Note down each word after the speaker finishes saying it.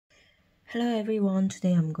Hello everyone,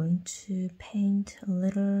 today I'm going to paint a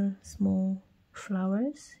little small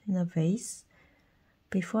flowers in a vase.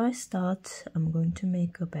 Before I start, I'm going to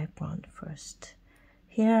make a background first.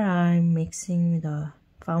 Here I'm mixing the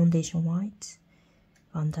foundation white,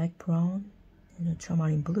 Van Dyke brown, and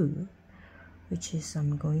ultramarine blue, which is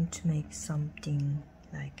I'm going to make something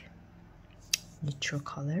like neutral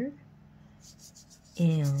color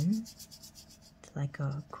and like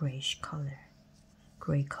a grayish color,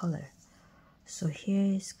 gray color. So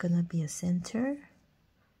here is gonna be a center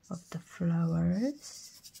of the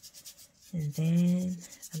flowers, and then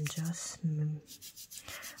I'm just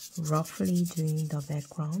roughly doing the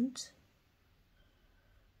background,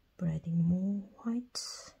 adding more white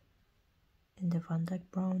and the Van Dyke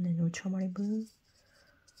brown and ultramarine blue.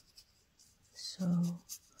 So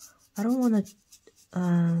I don't want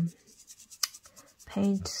to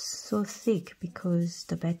paint so thick because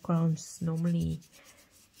the background's normally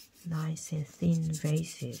nice and thin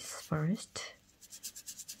vases first,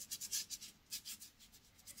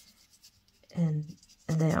 and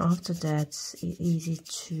then after that it's easy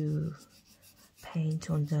to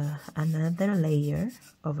paint on the another layer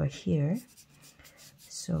over here.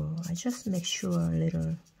 So I just make sure a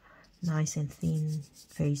little nice and thin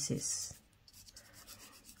vases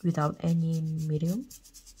without any medium,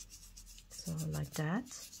 so like that.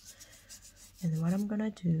 And what I'm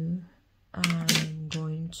gonna do, I'm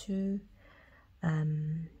going to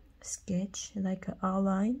sketch like an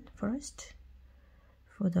outline first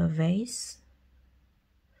for the vase,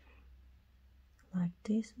 like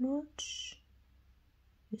this much.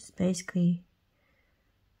 It's basically,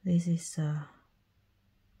 this is a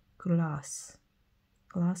glass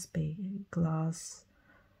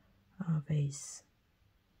vase,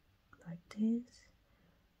 like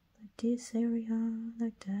this area,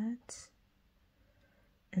 like that.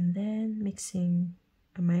 And then mixing,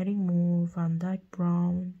 I'm adding more Van Dyke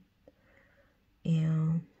brown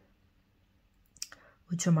and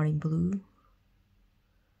ultramarine blue,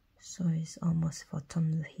 so it's almost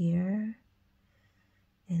bottom here.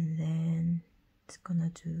 And then it's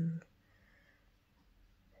gonna do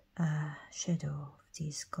a shadow of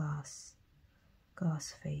this glass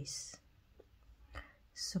face.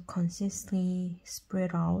 So consistently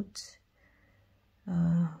spread out.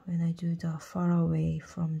 When I do the far away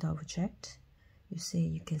from the object,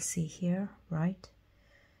 you can see here, right?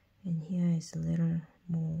 And here is a little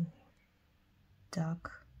more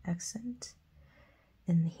dark accent,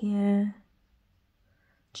 and here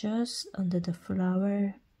just under the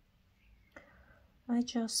flower I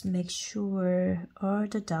just make sure all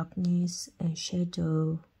the darkness and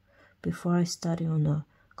shadow before I start on the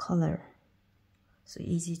color, so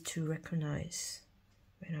easy to recognize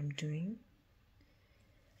when I'm doing.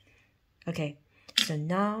 Okay, so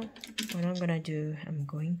now what I'm gonna do, I'm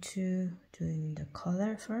going to doing the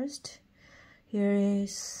color first. Here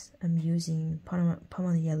is, I'm using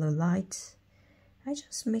permanent yellow light. I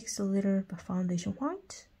just mix a little foundation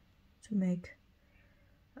white to make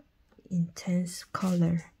intense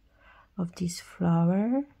color of this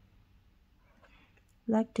flower,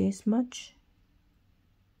 like this much,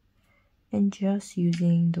 and just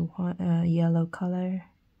using the yellow color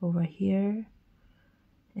over here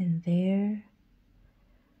and there.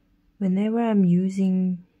 Whenever I'm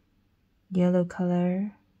using yellow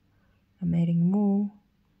color, I'm adding more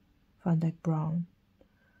Van Dyke brown,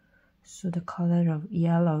 so the color of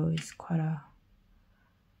yellow is quite a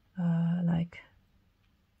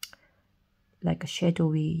like a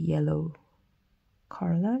shadowy yellow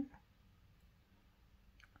color,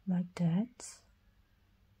 like that.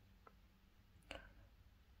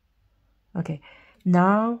 Okay,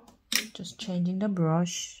 now just changing the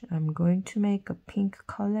brush, I'm going to make a pink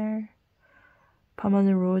color,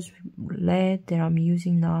 permanent rose red that I'm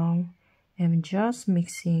using now. I'm just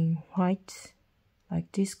mixing white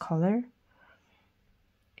like this color,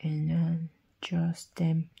 and just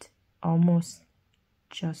stamped, almost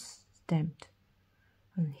just stamped.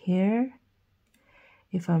 And here,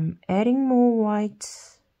 if I'm adding more white,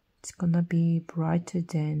 it's gonna be brighter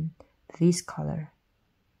than this color.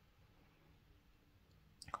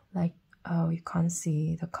 Like, oh, you can't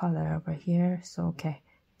see the color over here, so okay,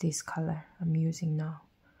 this color I'm using now.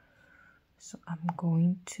 So I'm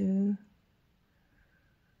going to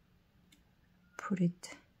put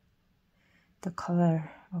it, the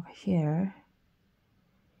color over here,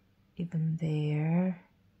 even there,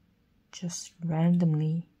 just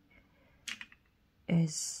randomly,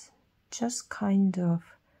 is just kind of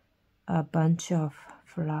a bunch of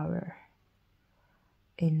flower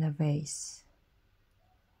in a vase.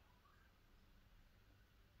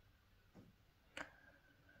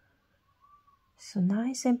 So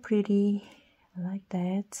nice and pretty, I like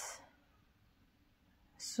that.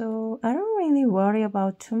 So I don't really worry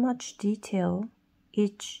about too much detail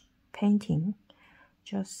each painting,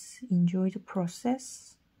 just enjoy the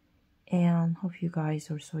process, and hope you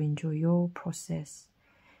guys also enjoy your process.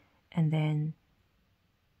 And then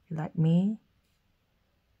like me,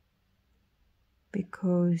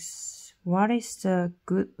 because what is the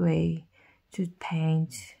good way to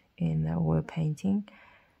paint in the oil painting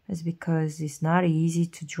is because it's not easy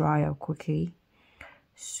to dry out quickly,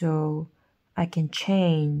 so I can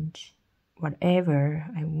change whatever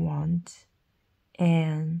I want,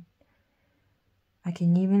 and I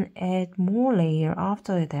can even add more layer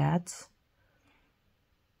after that.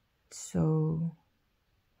 So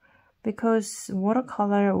because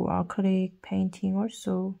watercolor or acrylic painting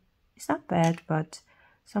also, it's not bad, but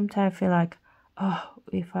sometimes I feel like, oh,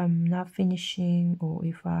 if I'm not finishing, or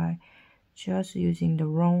if I just using the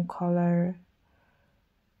wrong color,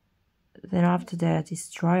 then after that it's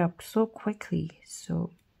dry up so quickly.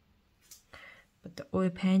 So but the oil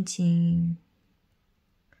painting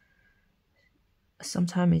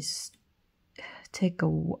sometimes take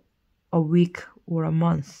a week or a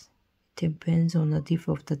month, depends on the depth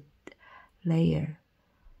of the layer.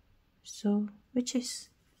 So which is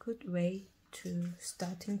good way to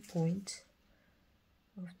starting point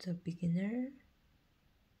of the beginner.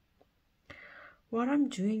 What I'm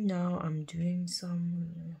doing now, I'm doing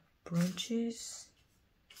some branches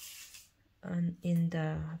and in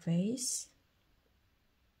the vase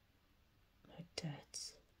like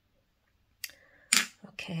that.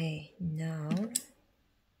 Okay, now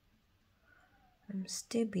I'm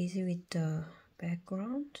still busy with the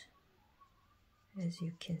background, as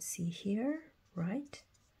you can see here, right?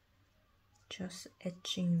 Just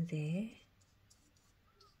etching there,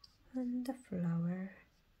 and the flower,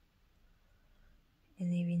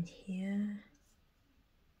 and even here.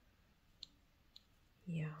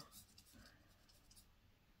 Yeah,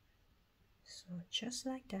 so just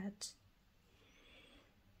like that.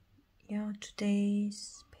 Yeah,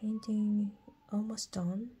 today's painting almost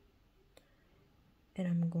done, and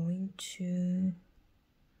I'm going to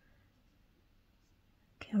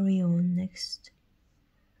carry on next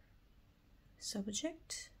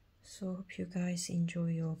subject. So hope you guys enjoy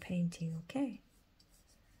your painting. Okay,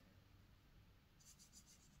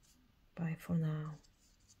 bye for now.